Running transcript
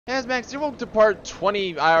Hey guys, Max, you're welcome to part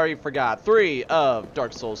 20, I already forgot, 3 of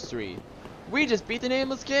Dark Souls 3. We just beat the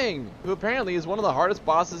Nameless King, who apparently is one of the hardest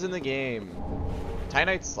bosses in the game.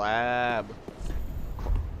 Titanite Slab.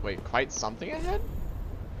 Wait, quite something ahead?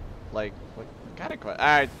 Like, what kind of quite?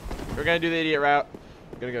 Alright, we're gonna do the idiot route.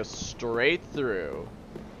 We're gonna go straight through.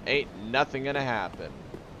 Ain't nothing gonna happen.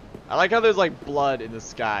 I like how there's like blood in the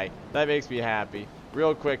sky. That makes me happy.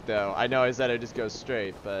 Real quick though, I know I said I just go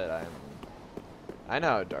straight, but I know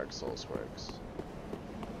how Dark Souls works.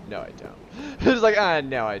 No, I don't. It's like,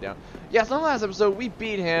 no, I don't. Yeah, so in the last episode, we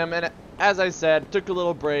beat him, and as I said, took a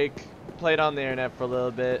little break, played on the internet for a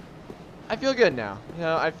little bit. I feel good now. You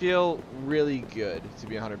know, I feel really good, to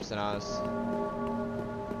be 100% honest.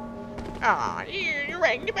 Aw, you're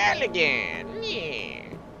riding the battle again. Yeah.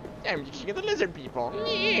 I'm the king of the lizard people.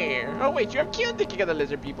 Yeah. Oh wait, you have killed the king of the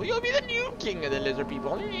lizard people. You'll be the new king of the lizard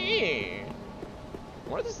people. Yeah.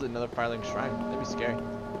 What if this is another Firelink Shrine? That'd be scary.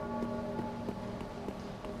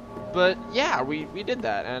 But yeah, we did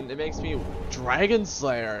that, and it makes me Dragon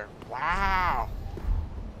Slayer. Wow.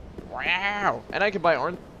 Wow. And I can buy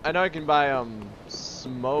I know I can buy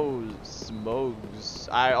Smogs.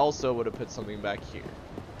 I also would have put something back here.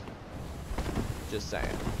 Just saying.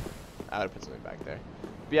 I would have put something back there.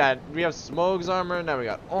 But yeah, we have Smogs armor, now we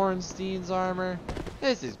got Ornstein's armor.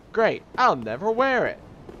 This is great. I'll never wear it.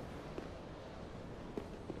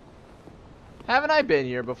 Haven't I been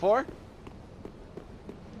here before?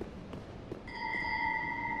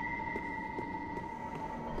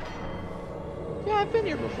 Yeah, I've been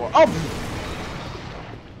here before. Oh!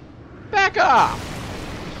 Back off!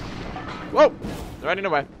 Whoa! They're running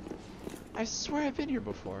away. I swear I've been here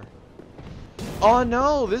before. Oh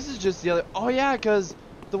no, this is just the other. Oh yeah, because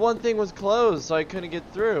the one thing was closed, so I couldn't get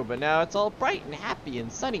through. But now it's all bright and happy and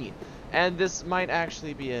sunny. And this might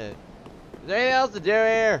actually be it. Is there anything else to do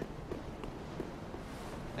here?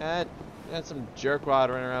 Had some jerkwad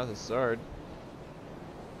running around with a sword.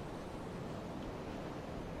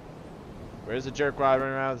 Where's the jerkwad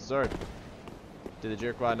running around with a sword? Did the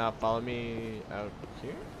jerkwad not follow me out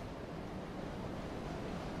here?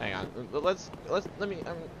 Hang on.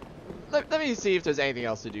 Let me see if there's anything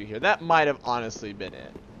else to do here. That might have honestly been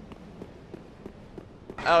it.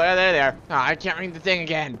 Oh, yeah, there they are. Oh, I can't ring the thing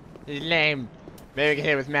again. It's lame. Maybe we can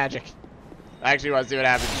hit it with magic. I actually want to see what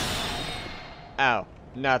happens. Oh,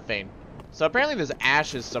 nothing. So apparently there's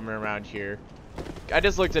ashes somewhere around here. I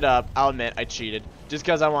just looked it up. I'll admit I cheated. Just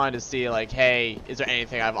because I wanted to see, like, hey, is there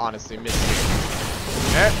anything I've honestly missed here?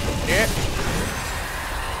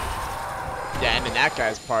 Yeah, and then that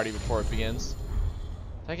guy's party before it begins.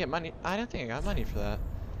 Did I get money? I don't think I got money for that.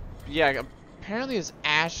 But yeah, apparently there's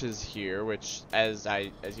ashes here, which as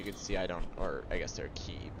you can see I don't, or I guess they're a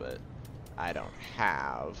key, but I don't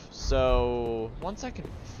have. So once I can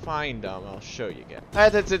find them, I'll show you again.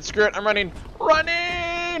 Alright, that's it. Screw it. I'm running.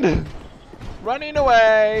 Running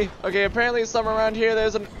away. Okay, apparently somewhere around here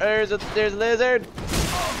there's a lizard.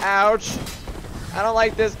 Ouch. I don't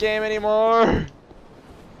like this game anymore.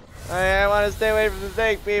 I want to stay away from the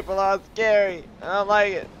snake people. Oh, it's scary. I don't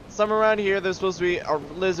like it. Somewhere around here there's supposed to be a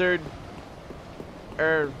lizard.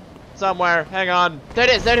 Or somewhere. Hang on. There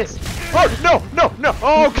it is. There it is. Oh, no.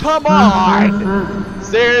 Oh, come on.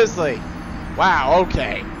 Seriously. Wow,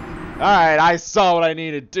 okay. Alright, I saw what I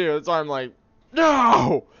needed to do. So I'm like,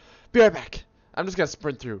 no. Be right back. I'm just gonna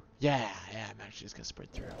sprint through. Yeah, I'm actually just gonna sprint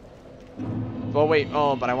through. Oh, wait.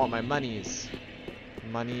 Oh, but I want my monies.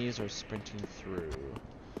 Monies or sprinting through.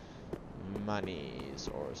 Monies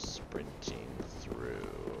or sprinting through.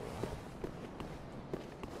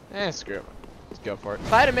 Screw it. Let's go for it.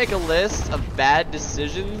 If I had to make a list of bad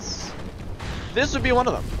decisions, this would be one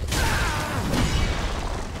of them.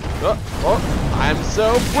 Oh, I'm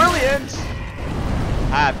so brilliant.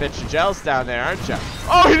 I bet you're jealous down there, aren't you?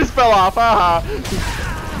 Oh, he just fell off.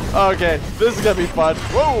 Okay, this is gonna be fun.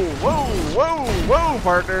 Whoa,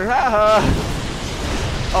 partner.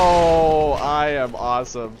 Oh, I am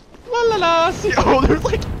awesome. La la la. See, oh, there's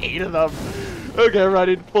like 8 of them. Okay,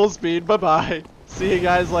 running full speed. Bye bye. See you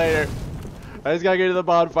guys later. I just gotta get to the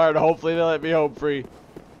bonfire and hopefully they let me home free.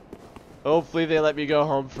 Hopefully they let me go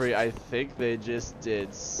home free. I think they just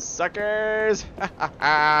did. Suckers.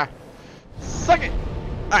 Suck it.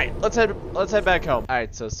 Alright, let's head back home.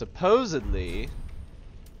 Alright, so supposedly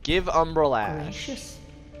give Umbral Ash. Gracious.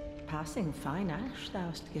 Passing fine ash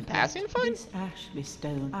thou'st given. Passing fine? This ash be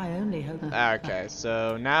stone. I only hope. Okay,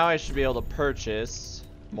 so now I should be able to purchase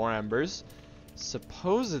more embers.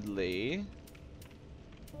 Supposedly.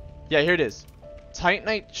 Yeah, here it is.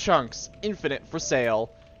 Titanite chunks, infinite for sale.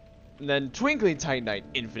 And then twinkling titanite,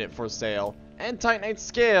 infinite for sale. And Titanite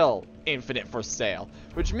scale, infinite for sale.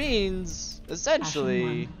 Which means,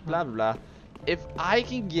 essentially, blah blah blah. If I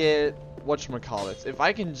can get, whatchamacallits, if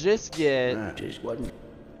I can just get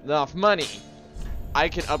enough money, I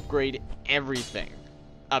can upgrade everything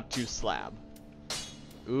up to slab.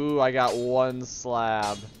 Ooh, I got 1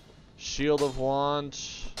 slab. Shield of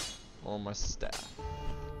Want on my staff.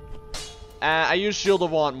 I use Shield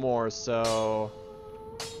of Want more, so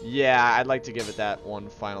yeah, I'd like to give it that one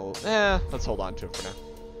final. Let's hold on to it for now.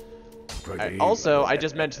 Right, also, I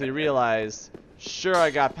just mentally realized, sure,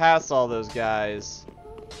 I got past all those guys,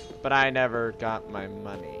 but I never got my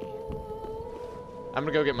money. I'm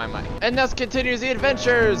gonna go get my money. And thus continues the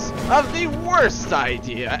adventures of the worst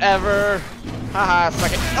idea ever. Haha,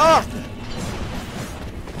 suck it. Oh!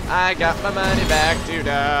 I got my money back,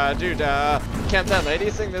 doo-da, doo-da. Can't that lady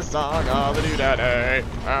sing this song? Oh, the doo-da-day,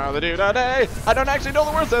 oh, the doo-da-day. I don't actually know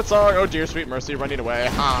the words of that song. Oh, dear sweet mercy, running away.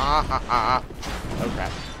 Ha, ha, ha. Oh,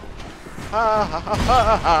 crap. Ha, ha, ha,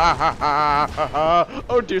 ha, ha, ha, ha, ha.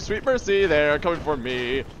 Oh, dear sweet mercy, they're coming for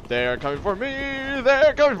me. They're coming for me.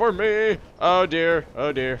 They're coming for me. Oh, dear.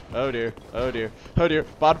 Oh, dear. Oh, dear. Oh, dear. Oh, dear.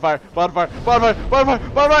 Bonfire. Bonfire. Bonfire. Bonfire.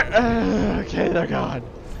 Bonfire. Okay, they're gone.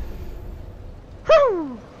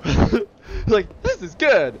 Whew. Like, this is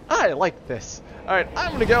good. I like this. Alright,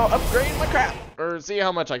 I'm gonna go upgrade my crap. Or see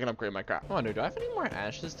how much I can upgrade my crap. I wonder, do I have any more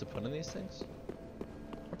ashes to put in these things?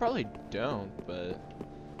 I probably don't, but...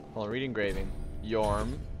 Hold on, read engraving.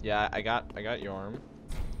 Yorm. Yeah, I got Yorm.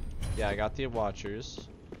 Yeah, I got the Watchers.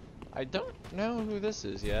 I don't know who this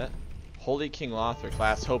is yet. Holy King Lothric,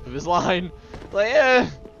 last hope of his line. Like,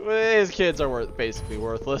 his kids are basically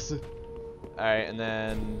worthless. Alright, and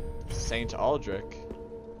then Saint Aldrich.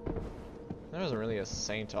 There wasn't really a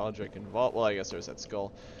Saint Aldrich involved. Well, I guess there's that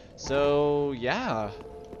skull. So yeah,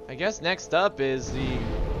 I guess next up is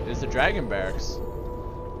the Dragon Barracks,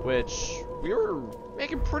 which we were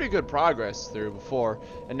making pretty good progress through before,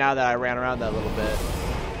 and now that I ran around that a little bit,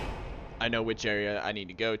 I know which area I need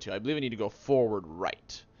to go to. I believe I need to go forward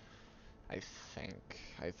right. I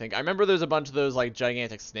think I remember there's a bunch of those like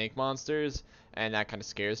gigantic snake monsters, and that kind of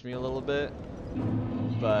scares me a little bit,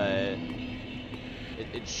 but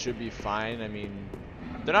it should be fine. I mean,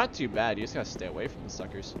 they're not too bad. You just gotta stay away from the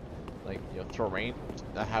suckers. Like, you know,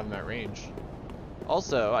 have them at range.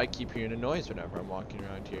 Also, I keep hearing a noise whenever I'm walking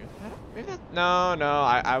around here. Maybe that, no,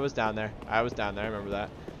 I was down there. I remember that.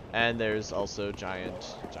 And there's also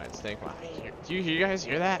giant snake. Wow, do you guys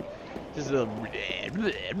hear that? This is a...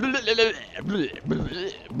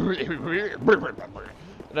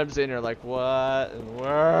 And I'm sitting here like, what in the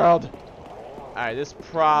world? Alright, this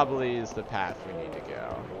probably is the path we need to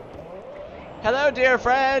go. Hello, dear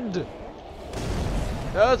friend!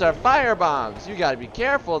 Those are fire bombs. You gotta be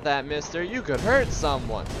careful with that, mister. You could hurt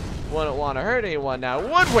someone. Wouldn't want to hurt anyone now,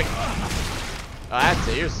 would we? Oh, that's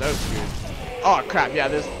it. You're so screwed. Oh, crap. Yeah,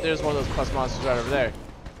 there's one of those plus monsters right over there.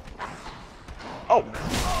 Oh,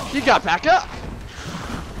 he got back up.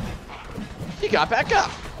 He got back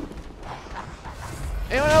up.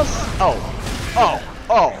 Anyone else? Oh.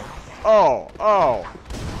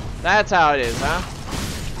 That's how it is, huh?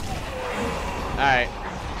 Alright.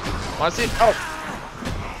 Wanna see? Oh.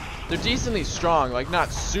 They're decently strong. Like,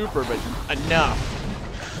 not super, but enough.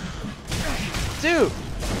 Dude.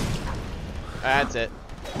 That's it.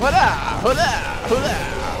 Hoodah! Hoodah!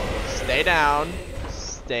 Hoodah! Stay down.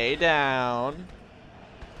 Stay down.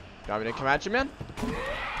 You want me to come at you, man?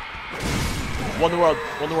 Won the world.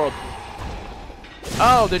 Won the world.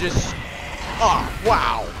 Oh, they're just... Oh,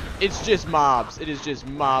 wow. It's just mobs. It is just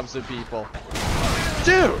mobs of people.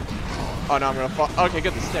 Dude! Oh, no, I'm gonna fall. Okay,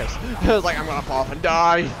 good, the stairs. I was like, I'm gonna fall off and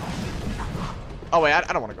die. Oh, wait, I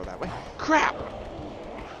don't want to go that way. Crap!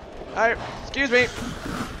 Alright, excuse me.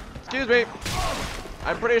 Excuse me.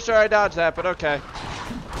 I'm pretty sure I dodged that, but okay.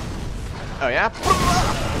 Oh, yeah?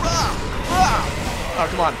 Oh,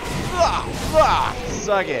 come on.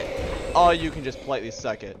 Suck it. Oh, you can just politely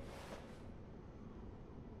suck it.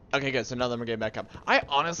 Okay, good. So none of them are getting back up. I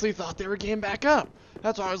honestly thought they were getting back up.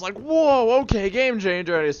 That's why I was like, whoa, okay, game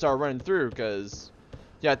changer. I just start running through, because,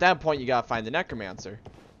 yeah, at that point, you gotta find the Necromancer.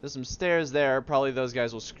 There's some stairs there. Probably those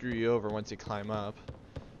guys will screw you over once you climb up.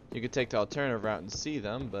 You could take the alternative route and see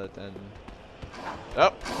them, but then...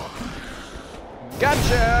 Oh!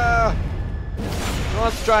 Gotcha! Who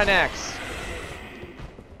wants to try next?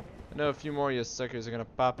 I know a few more of you suckers are gonna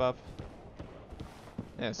pop up.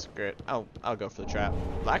 Yes, great. I'll go for the trap.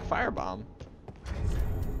 Black Firebomb.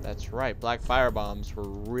 That's right. Black Firebombs were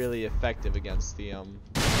really effective against the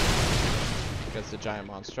giant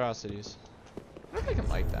monstrosities. I don't think I can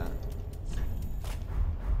light that.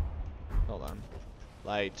 Hold on.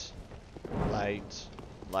 Light. Light.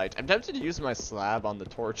 light. I'm tempted to use my slab on the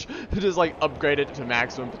torch to just like upgrade it to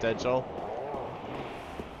maximum potential.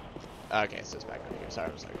 Okay, so it's back over here. Sorry,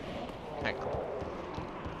 I'm sorry. Alright, cool.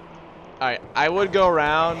 Alright, I would go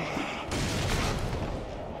around.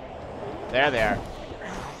 There they are.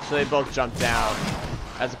 So they both jump down,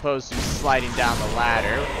 as opposed to sliding down the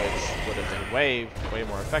ladder, which would have been way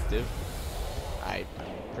more effective. I'm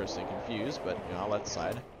personally confused, but you know, I'll let it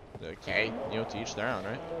slide. Okay, you know, to each their own,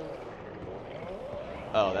 right?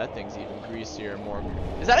 Oh, that thing's even greasier and more.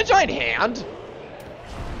 Is that a giant hand?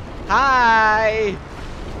 Hi!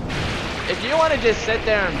 If you want to just sit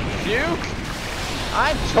there and puke,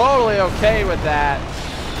 I'm totally okay with that.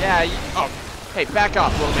 Yeah, oh, hey, back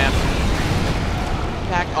off, little man.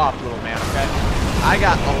 Back off, little man, okay? I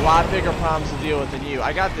got a lot bigger problems to deal with than you.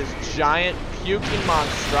 I got this giant puking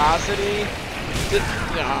monstrosity.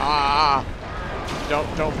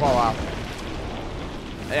 Don't fall off.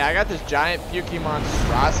 Hey, I got this giant puking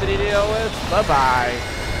monstrosity to deal with. Bye-bye.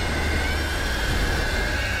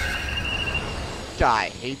 God, I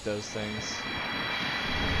hate those things.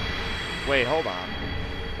 Wait, hold on.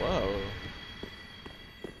 Whoa.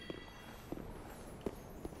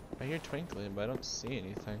 I hear twinkling, but I don't see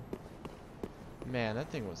anything. Man, that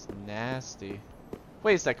thing was nasty.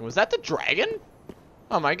 Wait a second, was that the dragon?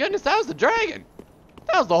 Oh my goodness, that was the dragon!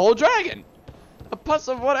 That was the whole dragon! A puss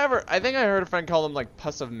of whatever. I think I heard a friend call him like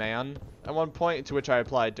puss of man at one point, to which I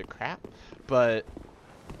applied to crap. But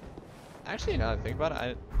actually, now that I think about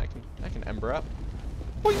it, I can ember up.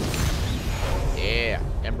 Boing. Yeah,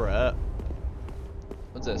 ember up.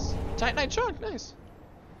 What's this? Titanite chunk, nice.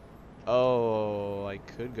 Oh, I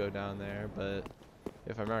could go down there, but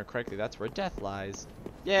if I remember correctly, that's where death lies.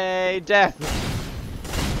 Yay, death!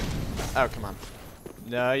 Oh, come on.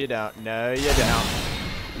 No, you don't. No, you don't.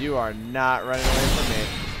 You are not running away from me.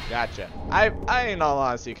 Gotcha. I in all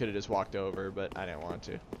honesty, could have just walked over, but I didn't want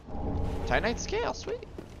to. Titanite scale, sweet.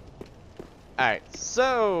 Alright,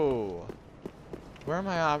 so where am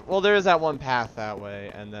I off? Well, there is that one path that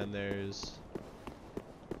way, and then there's...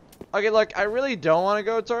 Okay, look, I really don't want to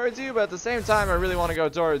go towards you, but at the same time, I really want to go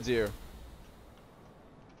towards you.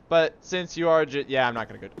 But since you are just... Yeah, I'm not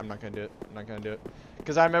going to do it. I'm not going to do it.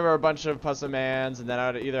 Because I remember a bunch of Pussamans, and then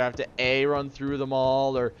I would either have to A, run through them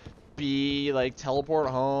all, or B, like, teleport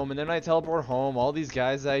home. And then when I teleport home, all these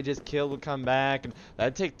guys that I just killed would come back, and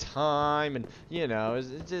that'd take time, and, you know, it's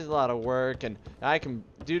just a lot of work. And I can,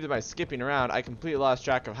 due to my skipping around, I completely lost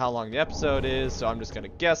track of how long the episode is, so I'm just going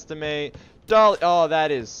to guesstimate. Dolly, oh, that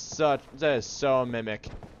is so mimic.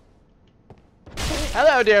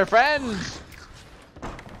 Hello, dear friend!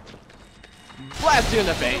 Blast you in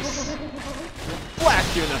the face!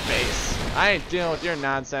 Blast you in the face! I ain't dealing with your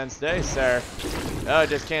nonsense today, sir. Oh,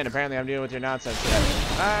 just can't. Apparently, I'm dealing with your nonsense today.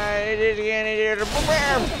 I just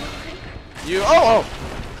can't. You. Oh!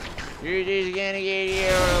 You're just gonna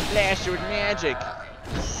get blasted with magic.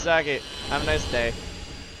 Suck it. Have a nice day.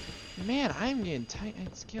 Man, I'm getting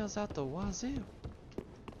Titanite scales out the wazoo.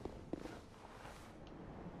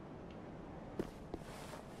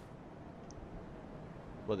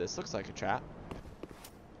 Well, this looks like a trap.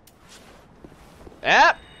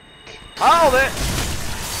 Yep! Called it!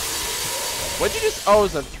 What'd you just... Oh, it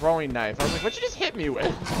was a throwing knife. I was like, what'd you just hit me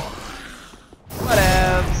with?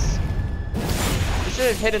 Whatevs. You should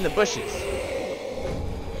have hid in the bushes.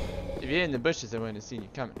 If you hid in the bushes, I wouldn't have seen you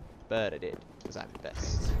coming. But I did, because I'm the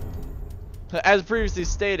best. As previously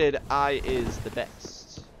stated, I is the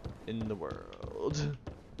best in the world.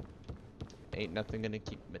 Ain't nothing gonna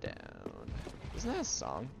keep me down. Isn't that a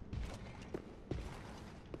song?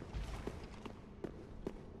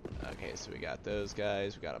 Okay, so we got those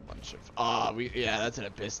guys. We got a bunch of... Oh, yeah, that's an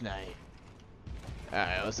Abyss Knight.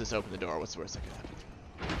 Alright, let's just open the door. What's the worst that could happen?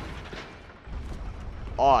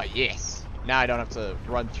 Oh, yes. Now I don't have to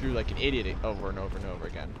run through like an idiot over and over and over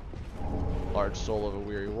again. Large soul of a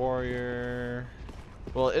weary warrior.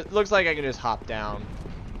 Well, it looks like I can just hop down.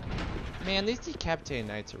 Man, these decapitated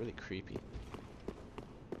knights are really creepy.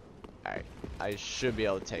 Alright, I should be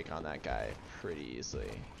able to take on that guy pretty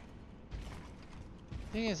easily.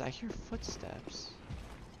 Thing is, I hear footsteps.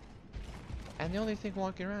 And the only thing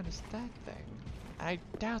walking around is that thing. I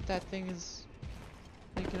doubt that thing is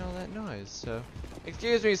making all that noise, so...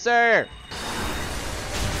 Excuse me, sir!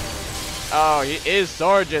 Oh, his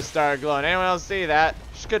sword just started glowing. Anyone else see that?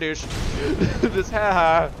 Skadoosh. This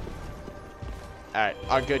haha. Alright,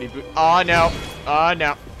 our goodie boot. Oh no. Oh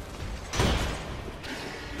no.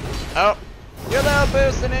 Oh. Your little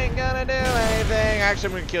boosting ain't gonna do anything.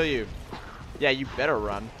 Actually, I'm gonna kill you. Yeah, you better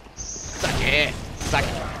run. Suck it. Suck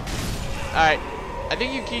it. Alright. I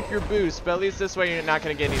think you keep your boost, but at least this way you're not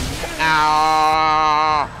gonna get any.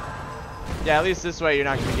 Ow! Yeah, at least this way you're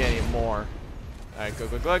not gonna get any more. Alright, glug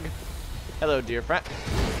glug glug. Hello, dear friend.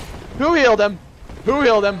 Who healed him? Who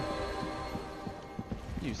healed him?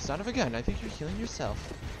 You son of a gun, I think you're healing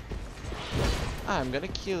yourself. I'm gonna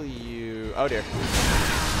kill you. Oh dear.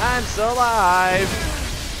 I'm still alive.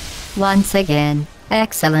 Once again,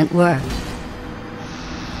 excellent work.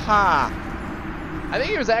 Ha! I think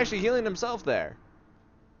he was actually healing himself there,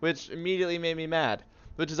 which immediately made me mad,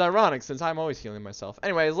 which is ironic since I'm always healing myself.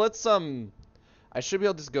 Anyways, let's I should be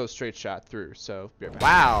able to just go straight shot through. So be right back.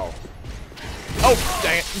 Wow. Oh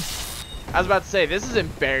dang it! I was about to say this is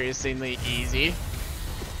embarrassingly easy.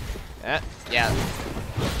 Yeah.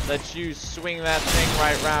 Let you swing that thing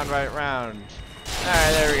right round, right round. All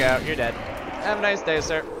right, there we go. You're dead. Have a nice day,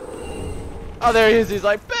 sir. Oh, there he is. He's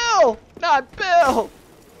like, Bill, not Bill.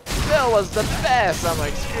 Bill was the best. I'm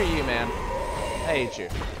like, screw you, man. I hate you.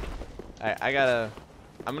 Alright,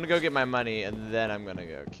 I'm gonna go get my money and then I'm gonna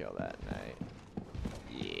go kill that knight.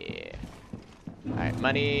 Yeah. Alright,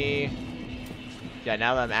 money. Yeah,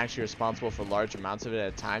 now that I'm actually responsible for large amounts of it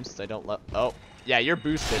at a time since I don't oh, yeah, you're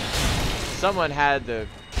boosted. Someone had the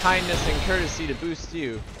kindness and courtesy to boost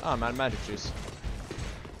you. Oh, I'm out of magic juice.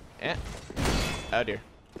 Eh. Oh dear.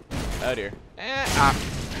 Oh dear.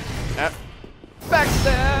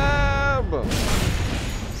 Backstab!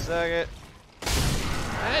 Suck it.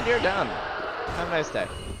 And you're done. Have a nice day.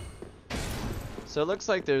 So it looks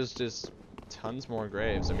like there's just tons more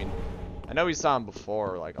graves. I mean, I know we saw them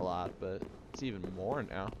before, like, a lot, but it's even more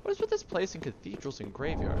now. What is with this place in cathedrals and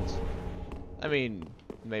graveyards? I mean,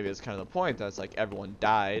 maybe it's kind of the point that it's like everyone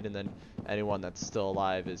died, and then anyone that's still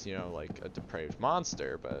alive is, you know, like a depraved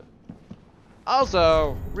monster, but...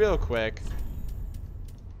 Also, real quick,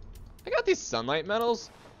 I got these sunlight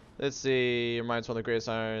medals. Let's see, reminds one of the greatest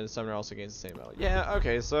iron, the summoner also gains the same medal. Yeah,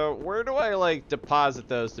 okay, so where do I, like, deposit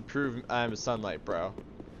those to prove I'm a sunlight bro?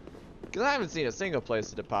 Because I haven't seen a single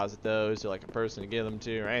place to deposit those, or like a person to give them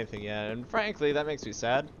to, or anything yet, and frankly, that makes me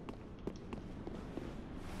sad.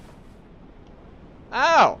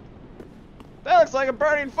 Ow! That looks like a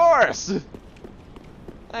burning forest!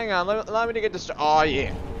 Hang on, allow me to get distracted. Oh,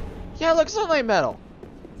 yeah. Yeah, look, sunlight metal!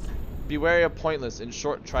 Be wary of pointless. In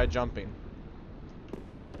short, try jumping.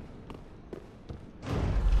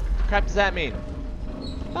 Crap does that mean?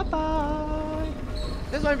 Bye-bye!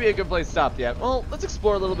 This might be a good place to stop, yeah. Well, let's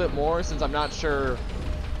explore a little bit more since I'm not sure.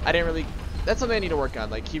 I didn't really... That's something I need to work on.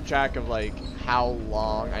 Like, keep track of, like, how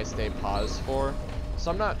long I stay paused for. So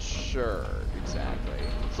I'm not sure exactly.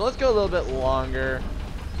 So let's go a little bit longer.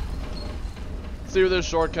 See where the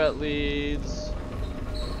shortcut leads.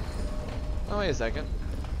 Oh, wait a second.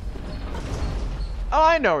 Oh,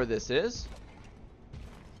 I know where this is.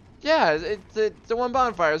 Yeah, it's the one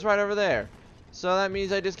bonfire is right over there. So that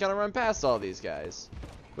means I just gotta run past all these guys.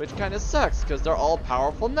 Which kind of sucks, because they're all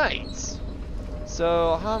powerful knights.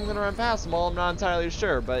 So how I'm gonna run past them all, I'm not entirely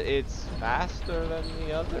sure. But it's faster than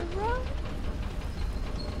the other route?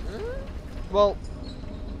 Well,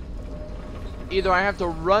 either I have to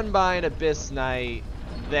run by an Abyss Knight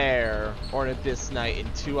there, or an Abyss Knight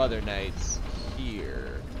and two other knights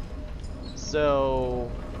here.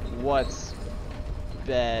 So, what's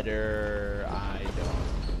better? I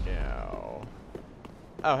don't know.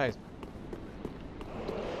 Oh, hey.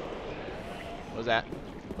 What was that?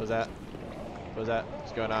 What was that? What was that?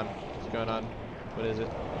 What's going on? What's going on? What is it?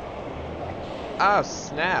 Oh,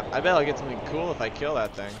 snap. I bet I'll get something cool if I kill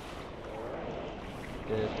that thing.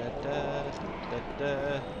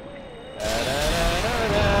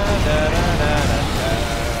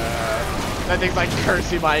 That thing's like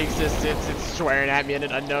cursing my existence. It's swearing at me in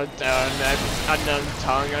an unknown tone, unknown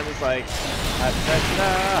tongue. I'm just like,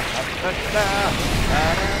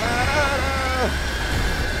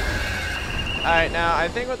 alright, now I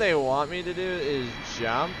think what they want me to do is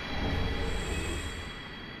jump,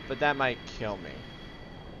 but that might kill me.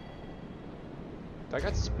 Do I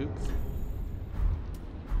got spooked?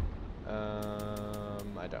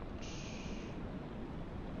 I don't.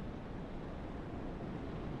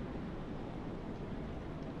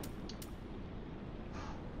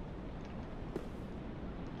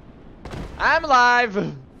 I'm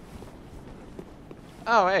alive!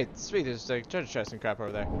 Oh, hey, sweet, there's a treasure chest and crap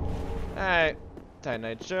over there. Alright,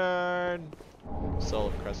 Titanite Shard, Soul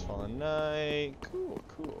of Crestfallen Knight, cool,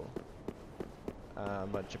 cool.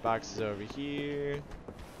 Bunch of boxes over here.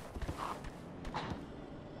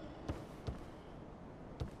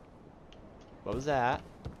 What was that?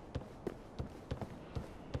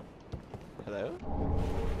 Hello?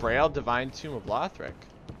 Braille, Divine Tomb of Lothric.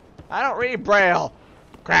 I don't read Braille!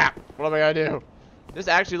 Crap! What am I gonna do? This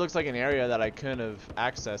actually looks like an area that I couldn't have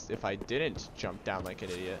accessed if I didn't jump down like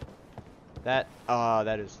an idiot. That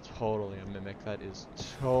is totally a mimic. That is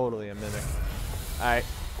totally a mimic. Alright.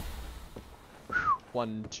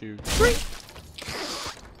 1, 2, 3.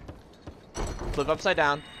 Flip upside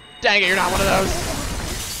down. Dang it, you're not one of those.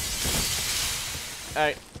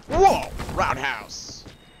 Alright. Whoa! Roundhouse.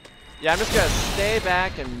 Yeah, I'm just gonna stay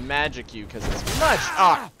back and magic you because it's much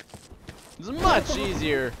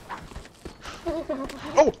easier.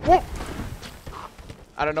 Oh, whoa!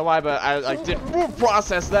 I don't know why, but I didn't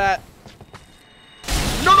process that.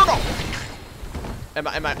 No! Am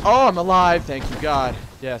I? Oh, I'm alive. Thank you, God.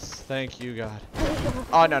 Yes, thank you, God.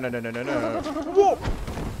 Oh, no. Whoa!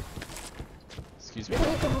 Excuse me?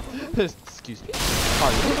 Excuse me?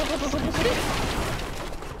 Excuse me?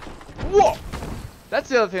 Whoa! That's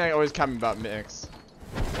the other thing I always comment about mimics.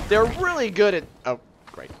 They're really good at... Oh,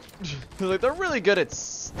 right. Like, they're really good at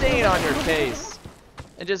staying on your case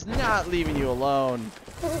and just not leaving you alone.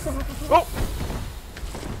 Oh!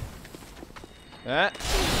 I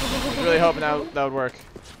was really hoping that would work.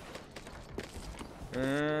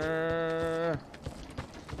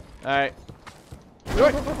 Alright.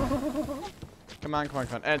 Come on.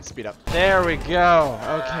 And speed up. There we go.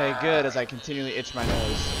 Okay, good, as I continually itch my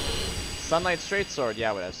nose. Sunlight straight sword.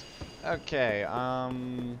 Yeah, whatever. Okay,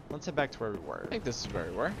 let's head back to where we were. I think this is where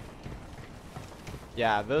we were.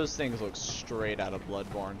 Yeah, those things look straight out of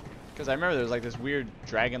Bloodborne. Because I remember there was like this weird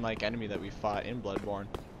dragon-like enemy that we fought in Bloodborne.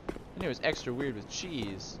 And it was extra weird with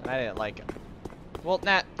cheese. And I didn't like him. Well,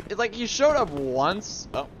 it's like he showed up once.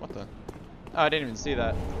 Oh, what the? Oh, I didn't even see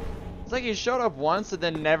that. It's like he showed up once and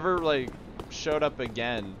then never, like, showed up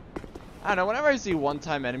again. I don't know, whenever I see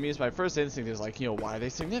one-time enemies, my first instinct is like, why are they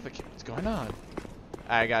significant? What's going on?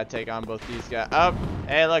 I gotta take on both these guys. Oh,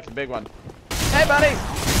 hey, look, the big one. Hey, buddy!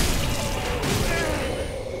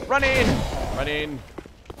 Running!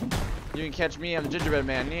 You can catch me, I'm the gingerbread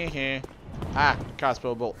man. Ah,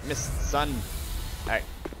 crossbow bolt. Missed, son. Alright,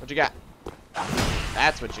 what you got?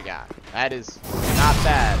 That's what you got. That is not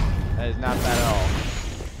bad. That is not bad at all.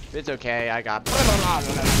 It's okay, I got...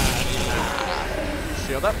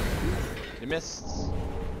 Shield up. You missed.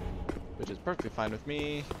 Which is perfectly fine with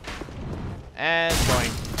me. And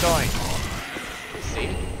going. See?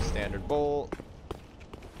 Standard bolt.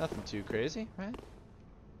 Nothing too crazy, right?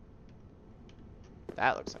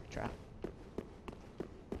 That looks like a trap.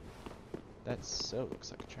 That so looks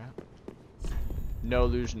like a trap. No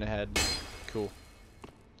illusion ahead. Cool.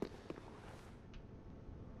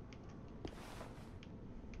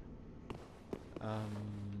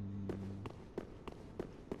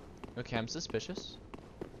 Okay, I'm suspicious.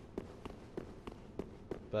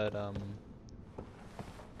 But,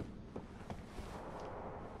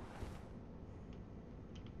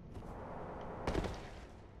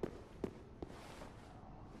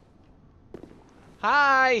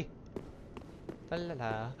 Hi! La la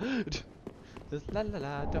la. This la la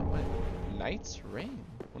la don't want Knight's Ring.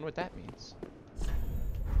 Wonder what that means.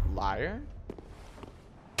 Liar?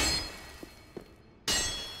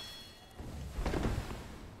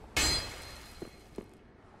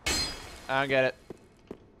 I don't get it.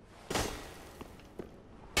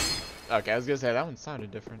 Okay, I was gonna say that one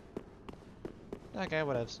sounded different. Okay,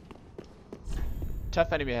 whatevs.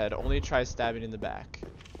 Tough enemy ahead. Only try stabbing in the back.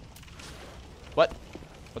 What?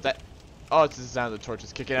 What's that? Oh, it's the sound of the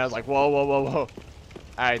torches kicking. I was like, whoa. All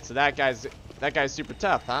right, so that guy's super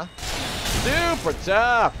tough, huh? Super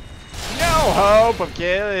tough. No hope of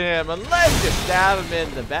killing him unless you stab him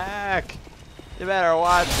in the back. You better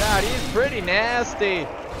watch out. He's pretty nasty.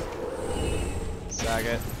 Suck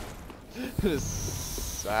it.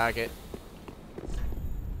 Suck it.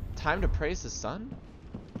 Time to praise the sun?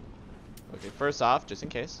 Okay, first off, just in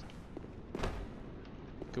case.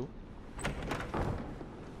 Cool.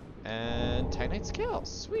 And Titanite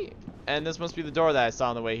scales. Sweet. And this must be the door that I saw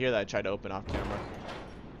on the way here that I tried to open off camera.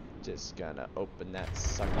 Just gonna open that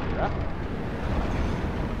sucker up.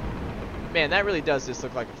 Man, that really does just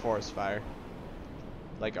look like a forest fire.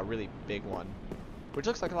 Like a really big one. Which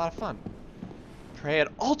looks like a lot of fun. Pray at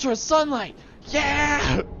ultra sunlight!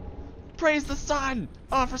 Yeah! Praise the sun!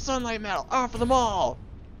 Offer sunlight metal! Offer them all!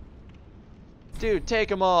 Dude, take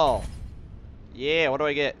them all! Yeah, what do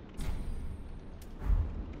I get?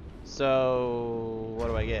 So, what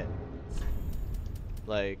do I get?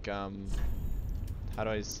 Like, how do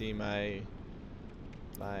I see my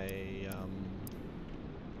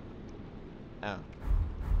oh.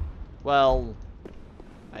 Well,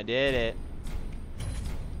 I did it.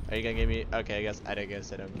 Are you gonna give me, okay, I guess I don't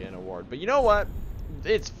get an award. But you know what?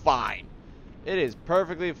 It's fine. It is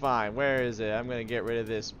perfectly fine. Where is it? I'm gonna get rid of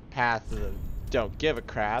this path of the don't give a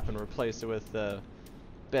crap and replace it with the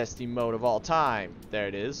best emote of all time. There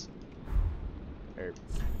it is.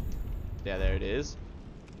 Yeah, there it is.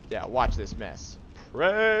 Yeah, watch this mess.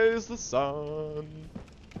 Praise the sun.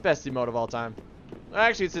 Best emote of all time.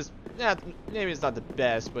 Actually, it's just, yeah, maybe it's not the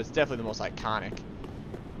best, but it's definitely the most iconic.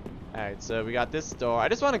 Alright, so we got this door. I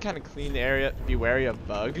just want to kind of clean the area. Be wary of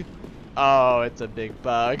bug. Oh, it's a big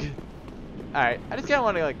bug. Alright, I just kind of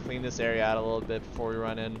want to like clean this area out a little bit before we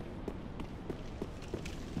run in.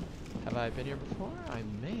 Have I been here before? I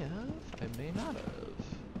may have. I may not have.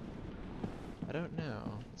 I don't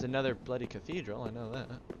know. It's another bloody cathedral, I know that.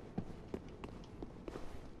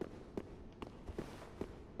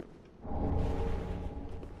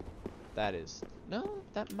 That is... No,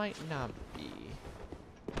 that might not be.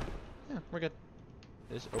 Yeah, we're good.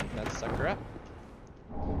 Just open that sucker up.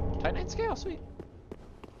 Titanite scale, sweet.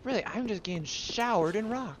 Really, I'm just getting showered in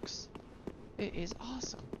rocks. It is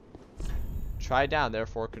awesome. Try down,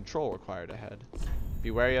 therefore control required ahead.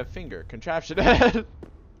 Be wary of finger, contraption ahead.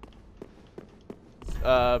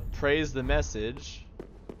 Praise the message.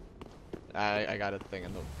 I got a thing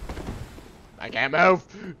in the... I can't move!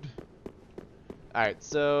 Alright,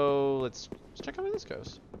 so let's check out where this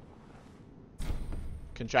goes.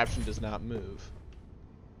 Contraption does not move.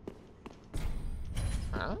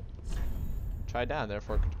 Huh? Try down,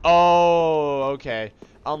 therefore... Oh, okay.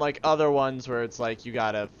 Unlike other ones where it's like you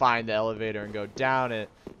gotta find the elevator and go down it,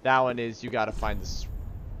 that one is you gotta find the...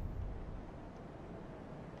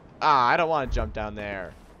 Ah, I don't want to jump down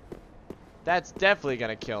there. That's definitely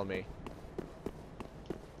gonna kill me.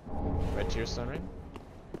 Red tier stone ring?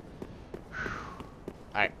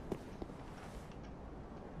 Alright.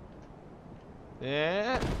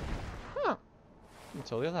 Yeah. Huh. I'm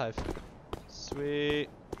totally alive. Sweet.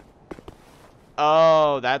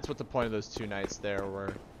 Oh, that's what the point of those two knights there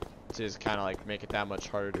were. To just kind of like make it that much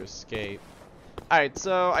harder to escape. Alright,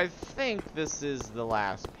 so I think this is the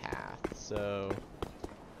last path. So,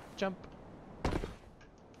 jump.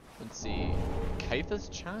 Let's see. Kaitha's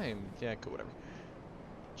chime. Yeah, cool, whatever.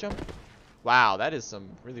 Jump. Wow, that is some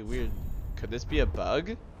really weird... Could this be a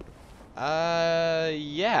bug?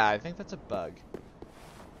 Yeah, I think that's a bug.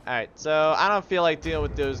 Alright, so I don't feel like dealing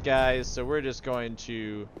with those guys, so we're just going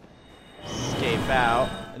to escape out,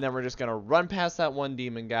 and then we're just gonna run past that one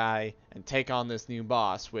demon guy and take on this new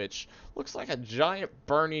boss, which looks like a giant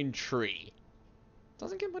burning tree.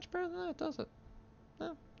 Doesn't get much better than that, does it?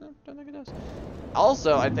 No, don't think it does.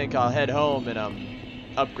 Also, I think I'll head home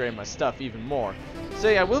and upgrade my stuff even more. So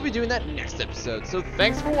yeah, we'll be doing that next episode. So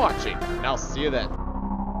thanks for watching, and I'll see you then.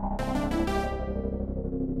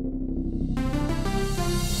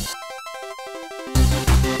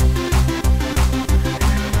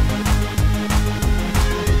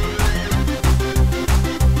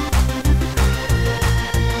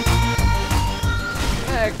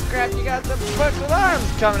 Hey, crap, you got some books with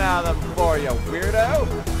arms coming out of them for you, weirdo.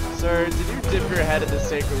 Sir, did you dip your head in the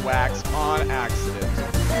sacred wax on accident?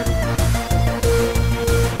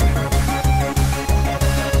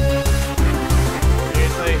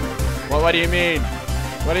 Seriously? What do you mean?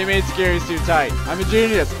 What do you mean Scary's too tight? I'm a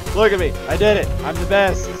genius. Look at me. I did it. I'm the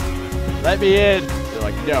best. Let me in. They're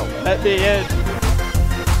like, no, let me in.